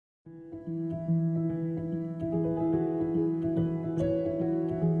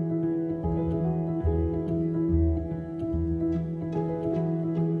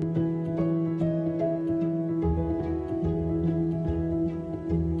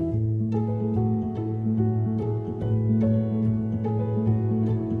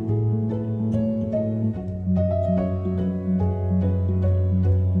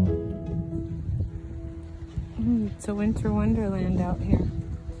winter wonderland out here.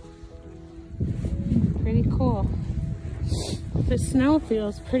 Pretty cool. The snow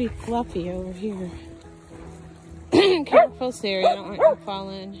feels pretty fluffy over here. Careful, Siri, I don't want you to fall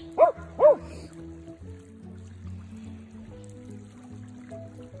in.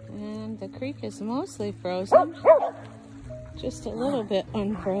 And the creek is mostly frozen. Just a little bit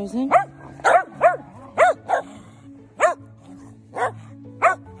unfrozen.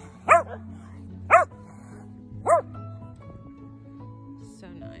 So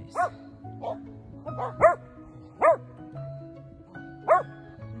nice.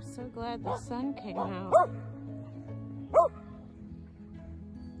 I'm so glad the sun came out.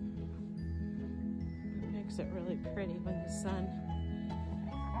 It makes it really pretty when the sun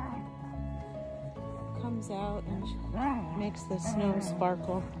comes out and makes the snow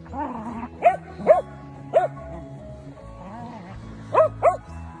sparkle.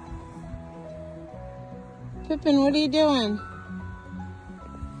 Pippin, what are you doing?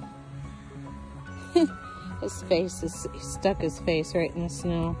 His face is, he stuck his face right in the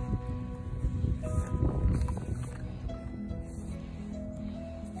snow.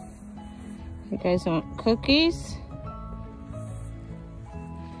 You guys want cookies?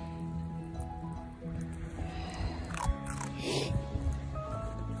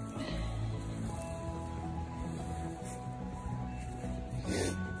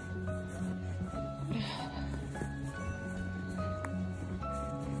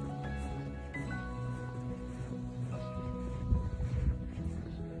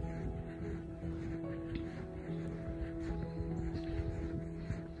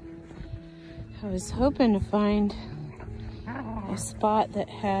 I was hoping to find a spot that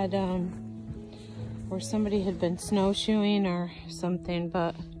had, where somebody had been snowshoeing or something,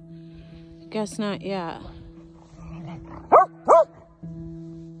 but I guess not yet.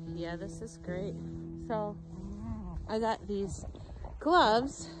 Yeah, this is great. So, I got these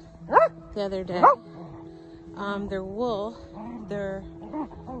gloves the other day. They're wool. They're,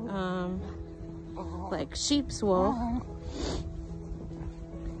 like sheep's wool.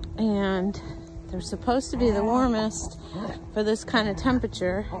 And they're supposed to be the warmest for this kind of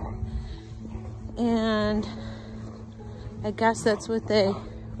temperature. And I guess that's what they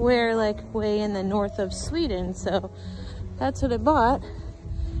wear like way in the north of Sweden. So that's what I bought.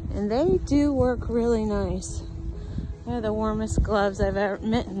 And they do work really nice. They're the warmest gloves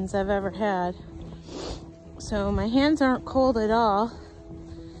mittens I've ever had. So my hands aren't cold at all.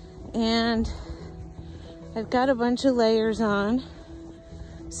 And I've got a bunch of layers on.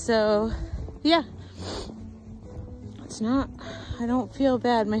 So, yeah, it's not, I don't feel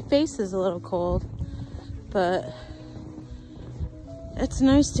bad. My face is a little cold, but it's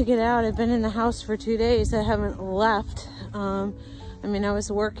nice to get out. I've been in the house for 2 days. I haven't left. I mean, I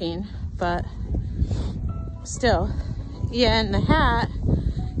was working, but still. Yeah, and the hat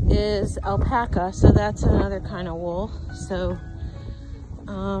is alpaca, so that's another kind of wool. So,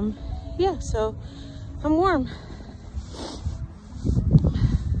 yeah, so I'm warm.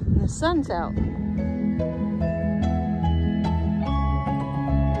 The sun's out.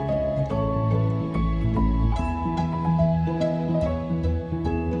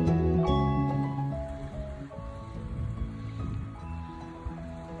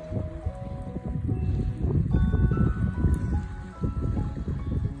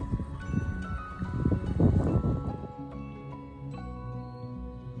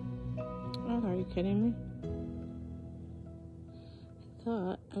 Oh, are you kidding me?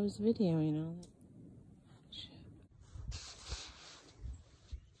 Thought I was videoing all that shit.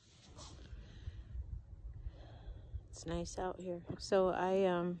 It's nice out here. So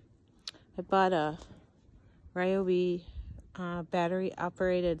I bought a Ryobi battery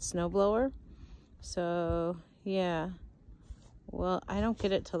operated snowblower. So yeah, well, I don't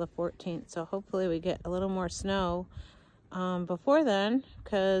get it till the 14th, so hopefully we get a little more snow before then,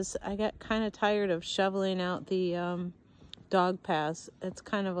 because I got kind of tired of shoveling out the dog paths. It's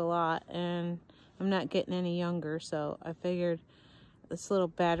kind of a lot, and I'm not getting any younger, so I figured this little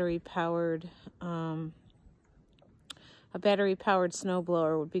battery powered a battery powered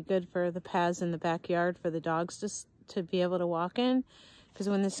snowblower would be good for the paths in the backyard for the dogs just to be able to walk in, because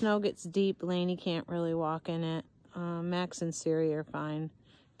when the snow gets deep, Lainey can't really walk in it. Max and Siri are fine.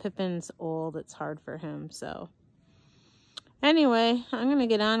 Pippin's old, it's hard for him. So anyway, I'm gonna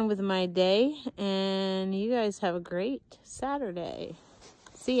get on with my day, and you guys have a great Saturday.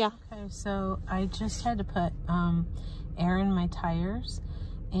 See ya. Okay, so I just had to put air in my tires,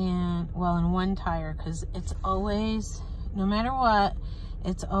 and well, in one tire, because it's always, no matter what,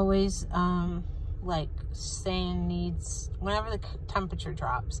 it's always like saying needs, whenever the temperature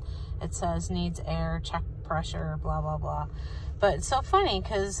drops, it says needs air, check pressure, blah, blah, blah. But it's so funny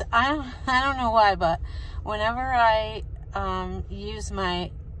because I don't know why, but whenever I use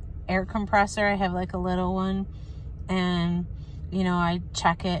my air compressor, I have like a little one, and you know, I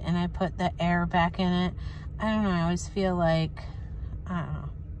check it and I put the air back in it. I don't know, I always feel like, I don't know,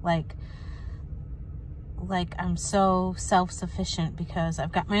 like I'm so self-sufficient because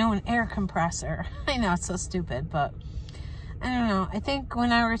I've got my own air compressor. I know it's so stupid, but I don't know. I think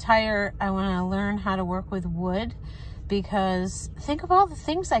when I retire, I want to learn how to work with wood, because think of all the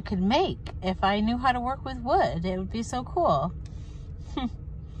things I could make if I knew how to work with wood. It would be so cool.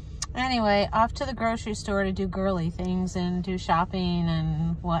 Anyway, off to the grocery store to do girly things and do shopping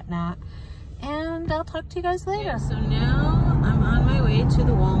and whatnot. And I'll talk to you guys later. Yeah, so now I'm on my way to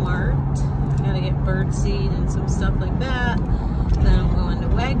the Walmart. I gotta get bird seed and some stuff like that. Then I'm going to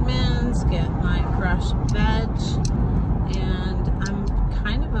Wegmans, get my fresh veg. And I'm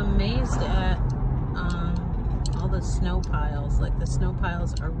kind of amazed at all the snow piles. Like, the snow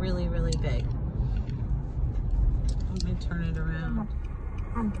piles are really, really big. Let me turn it around.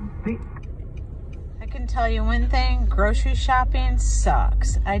 I can tell you one thing, grocery shopping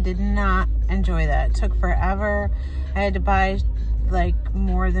sucks. I did not enjoy that. It took forever. I had to buy like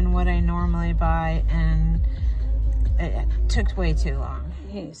more than what I normally buy, and it took way too long.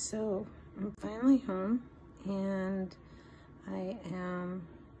 Okay, so I'm finally home, and I am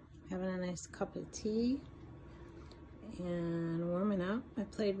having a nice cup of tea and warming up. I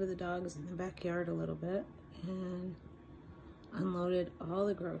played with the dogs in the backyard a little bit and unloaded all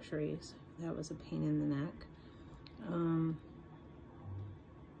the groceries. That was a pain in the neck.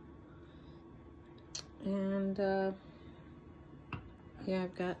 Yeah,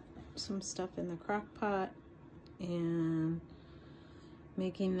 I've got some stuff in the crock pot and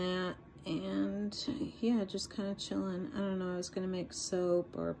making that, and yeah, just kind of chilling. I don't know, I was gonna make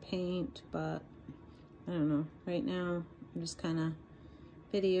soap or paint, but I don't know. Right now, I'm just kind of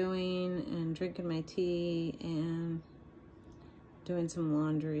videoing and drinking my tea and doing some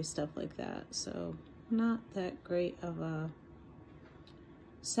laundry, stuff like that. So not that great of a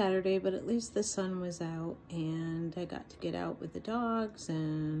Saturday, but at least the sun was out and I got to get out with the dogs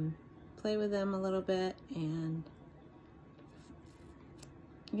and play with them a little bit, and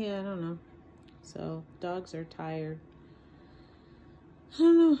yeah, I don't know. So dogs are tired. I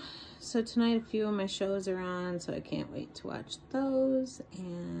don't know. So tonight a few of my shows are on, so I can't wait to watch those.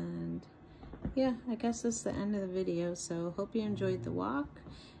 And yeah, I guess that's the end of the video. So hope you enjoyed the walk,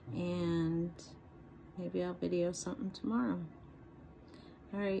 and maybe I'll video something tomorrow.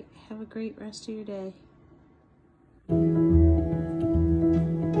 All right, have a great rest of your day.